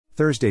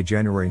Thursday,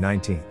 January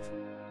 19th.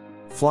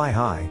 Fly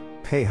high,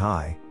 pay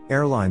high,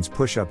 airlines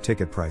push up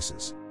ticket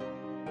prices.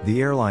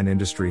 The airline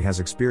industry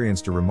has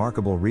experienced a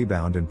remarkable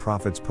rebound in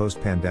profits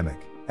post-pandemic,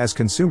 as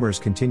consumers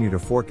continue to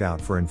fork out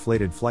for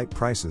inflated flight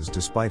prices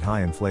despite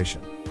high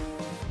inflation.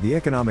 The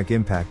economic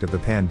impact of the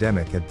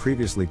pandemic had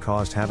previously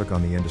caused havoc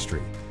on the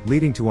industry,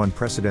 leading to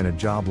unprecedented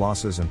job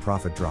losses and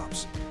profit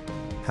drops.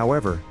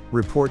 However,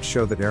 reports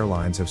show that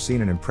airlines have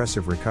seen an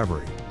impressive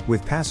recovery,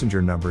 with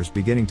passenger numbers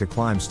beginning to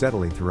climb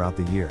steadily throughout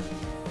the year.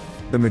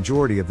 The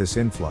majority of this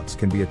influx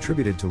can be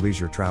attributed to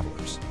leisure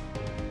travelers.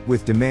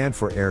 With demand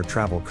for air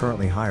travel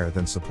currently higher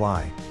than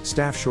supply,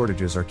 staff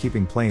shortages are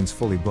keeping planes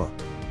fully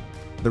booked.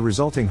 The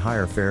resulting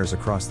higher fares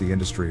across the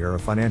industry are a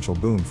financial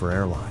boom for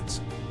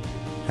airlines.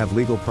 Have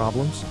legal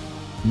problems?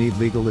 Need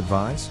legal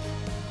advice?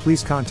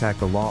 Please contact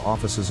the law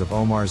offices of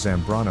Omar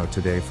Zambrano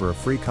today for a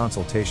free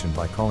consultation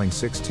by calling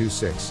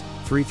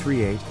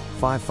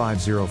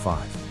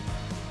 626-338-5505.